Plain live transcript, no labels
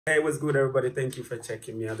Hey, what's good, everybody? Thank you for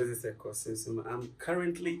checking me out. This is Eko Simpson. I'm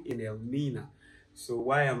currently in Elmina. So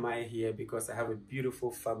why am I here? Because I have a beautiful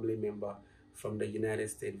family member from the United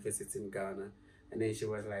States visiting Ghana. And then she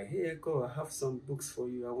was like, hey, Eko, I have some books for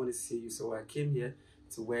you. I want to see you. So I came here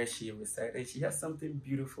to where she resides. And she has something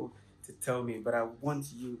beautiful to tell me. But I want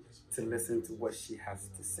you to listen to what she has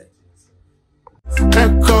to say.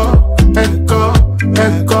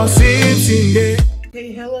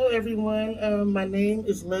 Hey, hello everyone. My name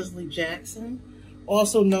is Leslie Jackson,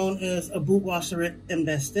 also known as Abutwaseret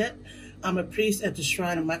Mbestet. I'm a priest at the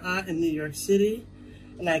Shrine of my aunt in New York City,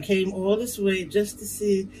 and I came all this way just to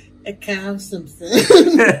see a cow Simpson.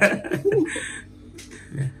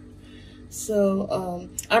 So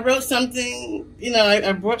I wrote something,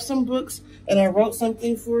 I brought some books and I wrote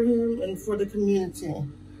something for him and for the community.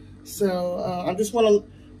 So I just want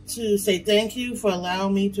to say thank you for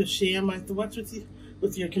allowing me to share my thoughts with you,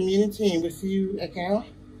 with your community and with you, Akal.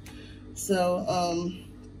 So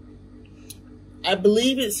I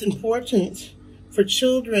believe it's important for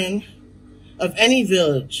children of any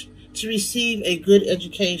village to receive a good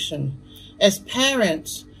education. As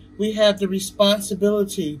parents, we have the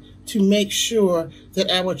responsibility to make sure that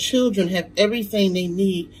our children have everything they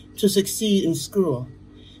need to succeed in school.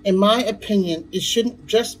 In my opinion, it shouldn't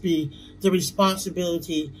just be the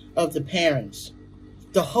responsibility of the parents.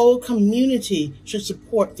 The whole community should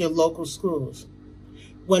support their local schools.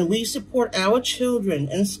 When we support our children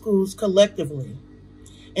and schools collectively,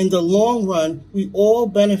 in the long run, we all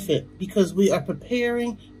benefit because we are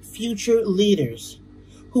preparing future leaders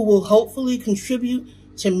who will hopefully contribute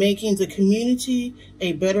to making the community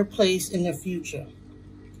a better place in the future.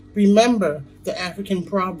 Remember the African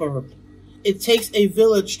proverb, it takes a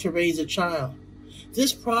village to raise a child.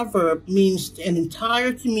 This proverb means an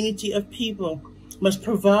entire community of people must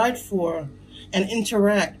provide for and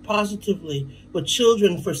interact positively with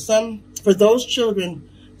children for those children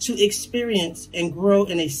to experience and grow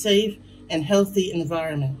in a safe and healthy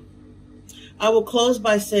environment. I will close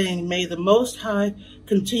by saying, may the Most High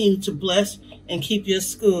continue to bless and keep your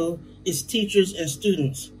school, its teachers and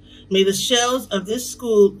students. May the shelves of this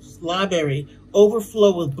school's library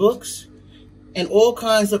overflow with books and all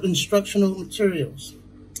kinds of instructional materials.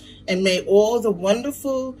 And may all the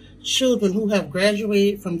wonderful children who have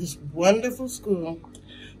graduated from this wonderful school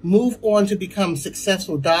move on to become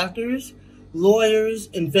successful doctors, lawyers,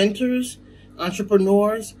 inventors,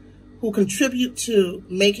 entrepreneurs who contribute to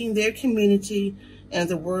making their community and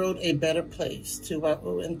the world a better place. To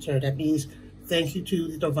our enter. That means thank you to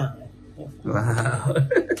the divine. Wow.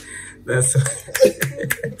 That's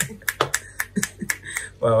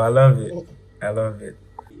wow, I love it. I love it.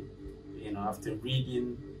 After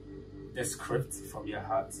reading the script from your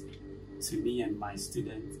heart to me and my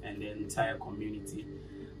students and the entire community,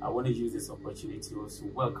 I want to use this opportunity to also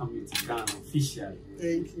welcome you to Ghana officially.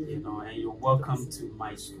 Thank you. And you're welcome to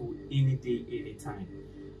my school any day, anytime.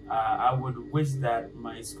 I would wish that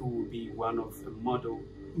my school would be one of a model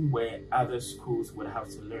where other schools would have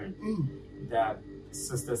to learn. That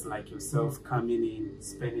sisters like yourself coming in,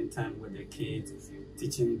 spending time with the kids,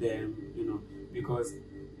 teaching them, because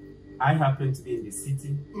I happen to be in the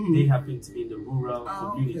city, they happen to be in the rural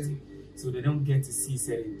community. Okay. So they don't get to see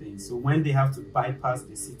certain things. So when they have to bypass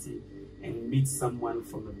the city and meet someone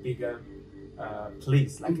from a bigger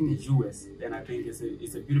place like the US, then I think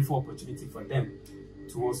it's a beautiful opportunity for them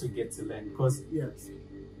to also get to learn. Because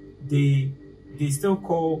they still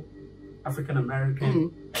call African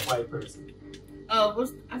American a white person.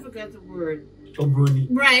 I forgot the word. Obroni.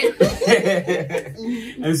 Right.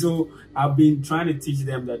 And so I've been trying to teach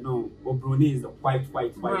them that no, Obroni is a white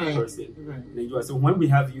person. Right. So when we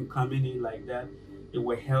have you coming in like that, it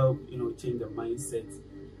will help, change the mindset.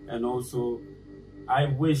 And also, I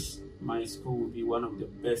wish my school would be one of the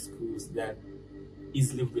best schools that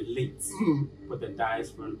easily relates with the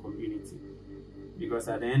diasporan community. Because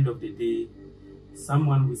at the end of the day,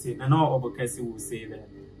 someone will say, Nana Obokesi will say that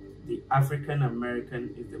the African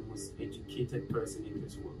American is the most educated person in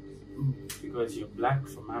this world. Because you're black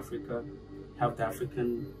from Africa, have the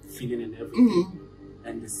African feeling and everything.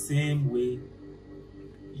 And the same way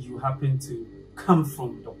you happen to come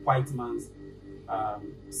from the white man's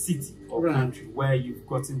city or country where you've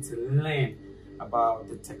gotten to learn about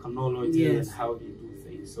the technology and how they do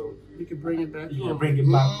things. So we can bring it back home. Bring it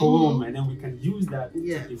back home, and then we can use that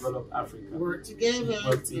to develop Africa. Work together.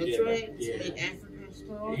 That's right. Yeah. To make Africa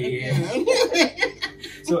strong. Yeah.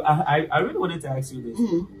 So I really wanted to ask you this.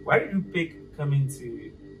 Why did you pick coming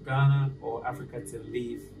to Ghana or Africa to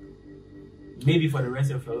live? Maybe for the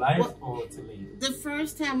rest of your life or to live? The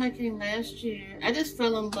first time I came last year, I just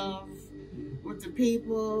fell in love with the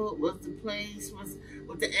people, with the place,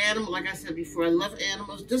 with the animal. Like I said before, I love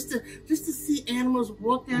animals. Just to see animals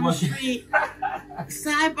walk down the street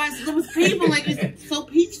side by side with people, like it's so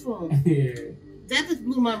peaceful. Yeah. That just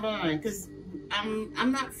blew my mind because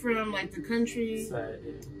I'm not from like the country,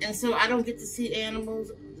 and so I don't get to see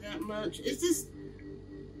animals that much. It's just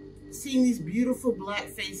seeing these beautiful black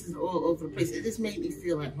faces all over the place. It just made me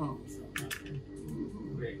feel at home. So.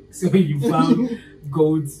 Great. So you found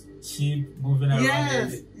goats, sheep moving around.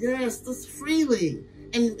 Yes, just freely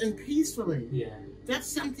and peacefully. Yeah. That's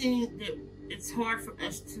something that it's hard for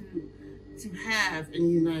us to have in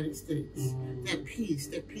the United States. That peace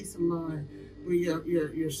of mind, where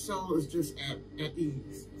your soul is just at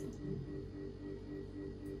ease.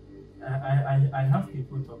 I have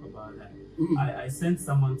people talk about that. I sent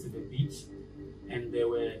someone to the beach, and there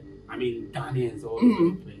were, Ghanaians all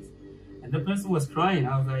over the place. And the person was crying.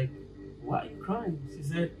 I was like, why are you crying? She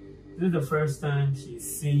said, this is the first time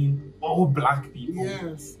she's seen all black people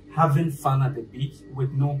having fun at the beach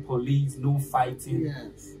with no police, no fighting.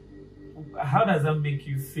 Yes. How does that make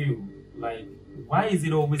you feel? Like, why is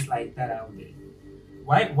it always like that out there?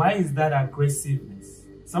 Why is that aggressiveness?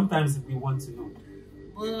 Sometimes we want to know.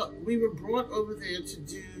 Well, we were brought over there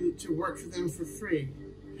to work for them for free.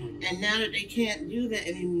 And now that they can't do that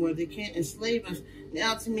anymore, they can't enslave us.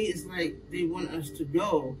 Now to me, it's like they want us to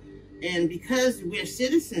go. And because we're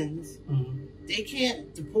citizens, they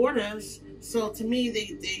can't deport us. So to me,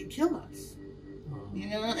 they kill us. You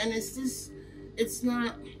know, and it's just, it's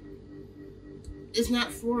not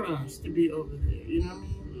for us to be over there. You know what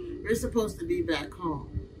I mean? We're supposed to be back home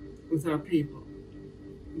with our people,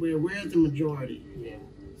 where we're the majority. Yeah.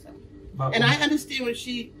 And I understand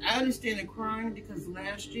I understand the crying because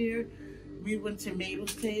last year we went to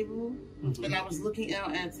Mabel's table and I was looking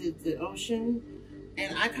out at the ocean,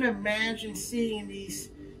 and I could imagine seeing these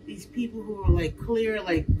people who were like clear,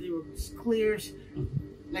 like they were clear,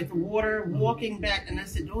 like the water walking back, and I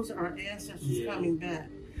said, those are our ancestors coming back.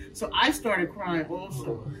 So I started crying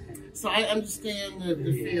also. So I understand the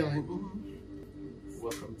feeling.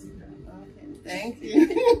 Welcome to that. Thank you.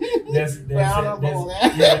 I don't know all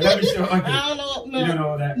that. Yeah, let me show. Okay. I don't know. No. You don't know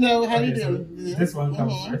all that? No, how do you do? So this one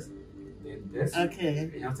comes first. Then this.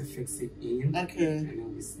 Okay. You have to fix it in. Okay. And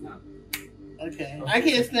then we snap. Okay. I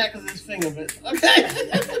can't snap because it's finger, but okay.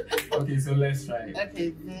 Okay, so let's try it.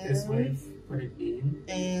 Okay. This way, put it in.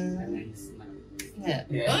 And then you snap. Yeah.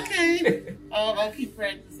 Yeah. Okay. I'll keep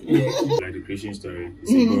practicing. Yeah. Like the creation story,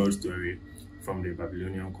 it's a borrowed story from the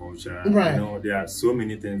Babylonian culture. Right. You know, there are so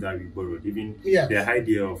many things that we borrowed. Even the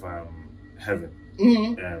idea of heaven.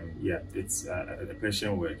 It's a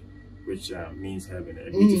Persian word which means heaven,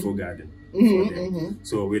 a beautiful garden for them.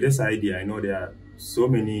 So with this idea, I know there are so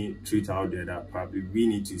many truths out there that probably we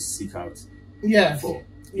need to seek out for.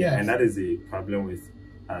 Yeah. And that is the problem with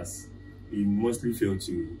us. We mostly fail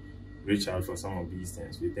to reach out for some of these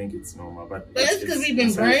things. We think it's normal, but it's because we've been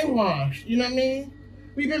brainwashed. You know what I mean?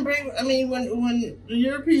 We've been when the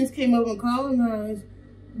Europeans came over and colonized,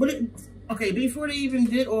 before they even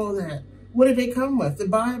did all that, what did they come with? The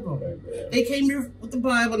Bible. They came here with the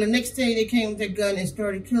Bible, and the next day they came with their gun and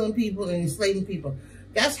started killing people and enslaving people.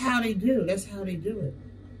 That's how they do. That's how they do it.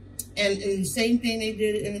 And the same thing they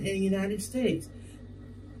did in the United States.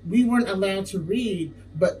 We weren't allowed to read,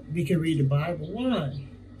 but we could read the Bible. Why?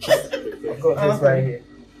 This right here.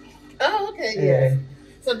 Oh, okay. Yeah.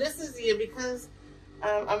 So this is because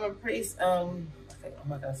I'm a priest. I think I'm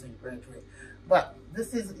not gonna say graduate, but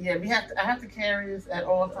this is I have to carry this at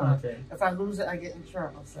all times. Okay. If I lose it, I get in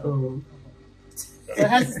trouble. So, so it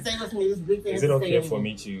has to stay with me. This big thing. Is it okay for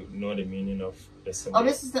me to know the meaning of the symbol? Oh,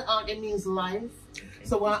 this is it means life. Okay.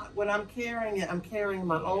 So when I'm carrying it, I'm carrying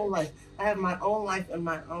my own life. I have my own life in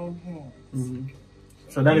my own hands.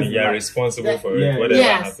 So that you're responsible for it, whatever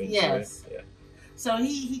happens. Yes. Right? Yeah. So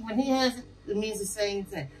he when he has it means the same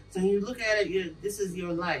thing. So when you look at it, this is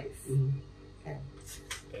your life.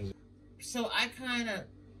 Okay. So I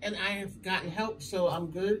I have gotten help, so I'm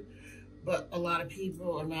good. But a lot of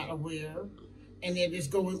people are not aware, and they're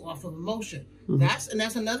just going off of emotion. That's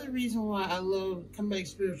another reason why I love Kemetic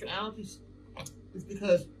spirituality, is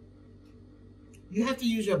because you have to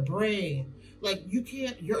use your brain. Like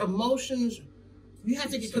your emotions. You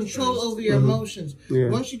have to get control over your emotions. Yeah.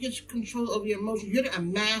 Once you get control over your emotions, you're a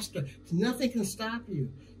master. Nothing can stop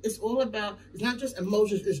you. It's all about, it's not just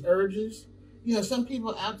emotions, it's urges. You know, some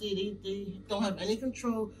people out there, they don't have any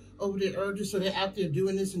control over their urges, so they're out there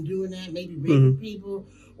doing this and doing that, maybe raping people,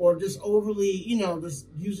 or just overly, just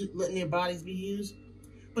letting their bodies be used.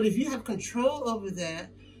 But if you have control over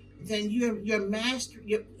that, then you're master.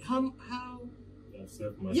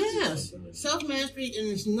 Self-mastery. Yes, self-mastery, and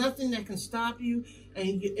there's nothing that can stop you,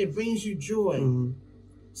 and it brings you joy.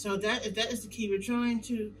 So that is the key. We're trying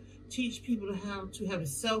to teach people how to have a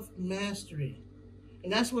self-mastery.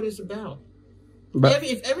 And that's what it's about. But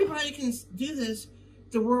if everybody can do this,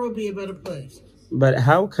 the world will be a better place. But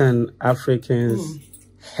how can Africans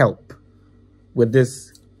help with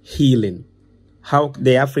this healing? How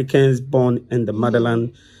the Africans born in the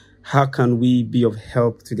motherland, how can we be of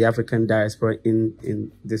help to the African diaspora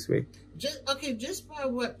in this way? Just by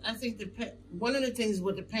what I think one of the things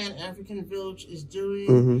what the Pan-African Village is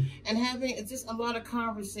doing and having just a lot of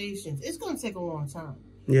conversations. It's going to take a long time.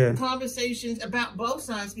 Yeah. Conversations about both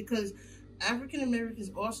sides, because African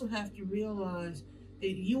Americans also have to realize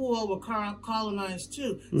that you all were colonized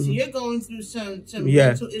too. So you're going through some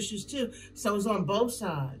mental issues too. So it's on both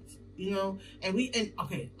sides, you know. And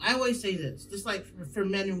I always say this, just like for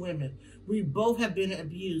men and women, we both have been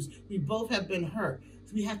abused. We both have been hurt.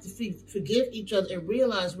 So we have to forgive each other and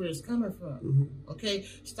realize where it's coming from. Okay?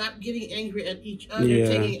 Stop getting angry at each other,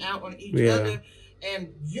 taking it out on each other,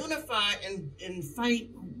 and unify and fight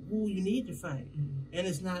who you need to fight. And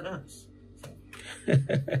it's not us.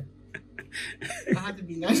 I have to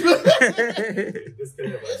be nice. It's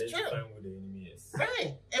true.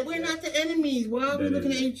 Right, and we're not the enemies. Why are we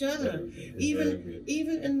looking at each other? Even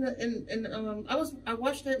in I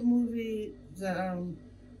watched that movie,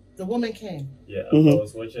 The Woman King. Yeah, I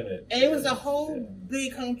was watching it. And it was a whole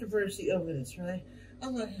big controversy over this, right?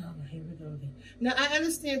 I'm like, oh, here we go again. Now I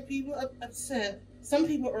understand people are upset. Some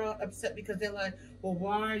people are upset because they're like, well,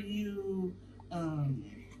 why are you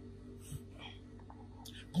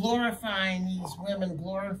glorifying these women,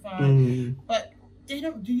 but do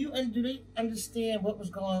they understand what was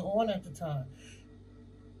going on at the time?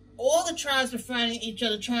 All the tribes are fighting each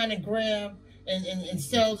other, trying to grab and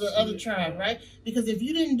sell the other tribe, right? Because if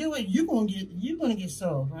you didn't do it, you're gonna get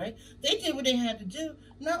sold, right? They did what they had to do.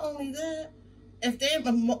 Not only that, if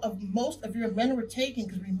most of your men were taken,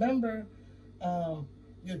 because remember,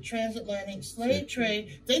 your transatlantic slave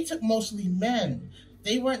trade, they took mostly men.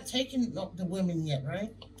 They weren't taking the women yet,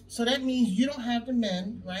 right? So that means you don't have the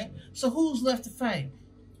men, right? So who's left to fight?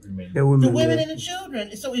 The women and the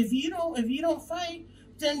children. So if you don't fight,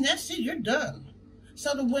 then that's it. You're done.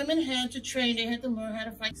 So the women had to train. They had to learn how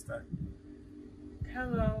to fight.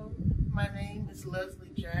 Hello, my name is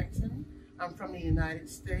Leslie Jackson. I'm from the United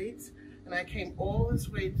States, and I came all this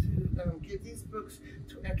way to give these books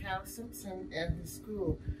to Cal Simpson and his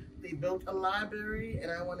school. They built a library,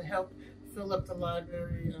 and I want to help fill up the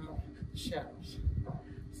library shelves.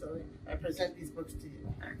 So I present these books to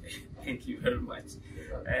you. Thank you very much.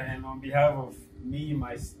 And on behalf of me,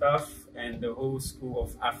 my staff, and the whole school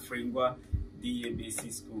of Afringwa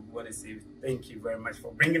DABC School, I want to say thank you very much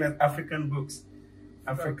for bringing us African books,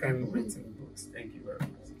 African written books. Thank you very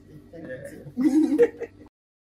much. Thank you.